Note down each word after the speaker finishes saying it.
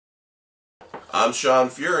I'm Shawn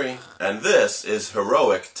Fury, and this is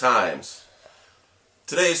Heroic Times.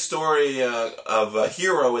 Today's story of a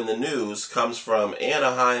hero in the news comes from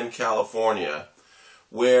Anaheim, California,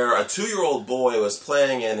 where a 2-year-old boy was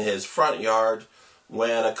playing in his front yard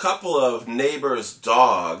when a couple of neighbors'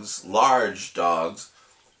 dogs, large dogs,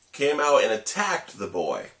 came out and attacked the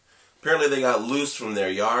boy. Apparently they got loose from their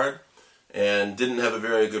yard and didn't have a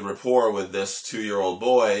very good rapport with this 2-year-old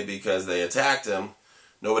boy because they attacked him.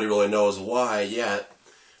 Nobody really knows why yet,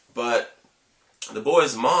 but the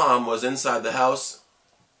boy's mom was inside the house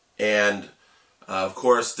and, of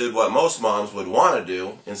course, did what most moms would want to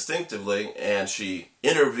do instinctively, and she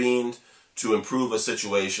intervened to improve a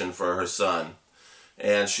situation for her son.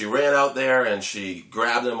 And she ran out there and she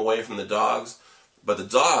grabbed him away from the dogs, but the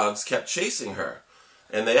dogs kept chasing her.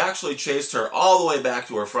 And they actually chased her all the way back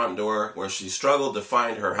to her front door, where she struggled to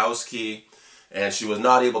find her house key, and she was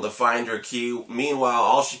not able to find her key. Meanwhile,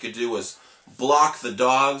 all she could do was block the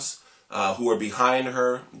dogs who were behind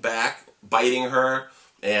her back, biting her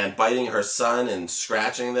and biting her son and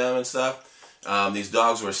scratching them and stuff. These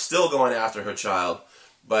dogs were still going after her child,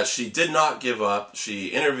 but she did not give up.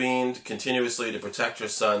 She intervened continuously to protect her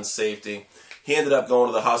son's safety. He ended up going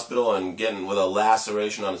to the hospital and getting with a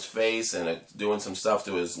laceration on his face and doing some stuff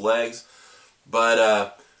to his legs.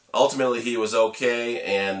 But ultimately he was okay,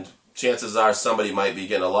 and chances are somebody might be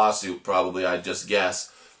getting a lawsuit, probably, I'd just guess,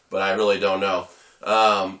 but I really don't know.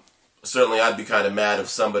 Certainly I'd be kind of mad if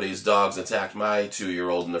somebody's dogs attacked my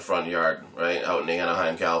 2-year-old in the front yard, right, out in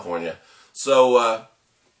Anaheim, California. So,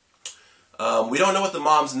 we don't know what the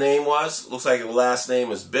mom's name was. Looks like the last name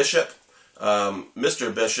was Bishop.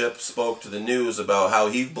 Mr. Bishop spoke to the news about how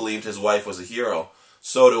he believed his wife was a hero.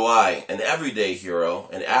 So do I. An everyday hero,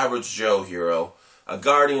 an average Joe hero, a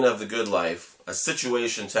guardian of the good life, a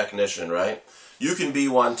situation technician, right? You can be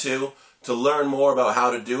one too. To learn more about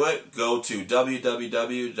how to do it, go to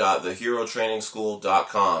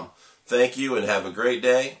www.theherotrainingschool.com. Thank you, and have a great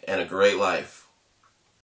day and a great life.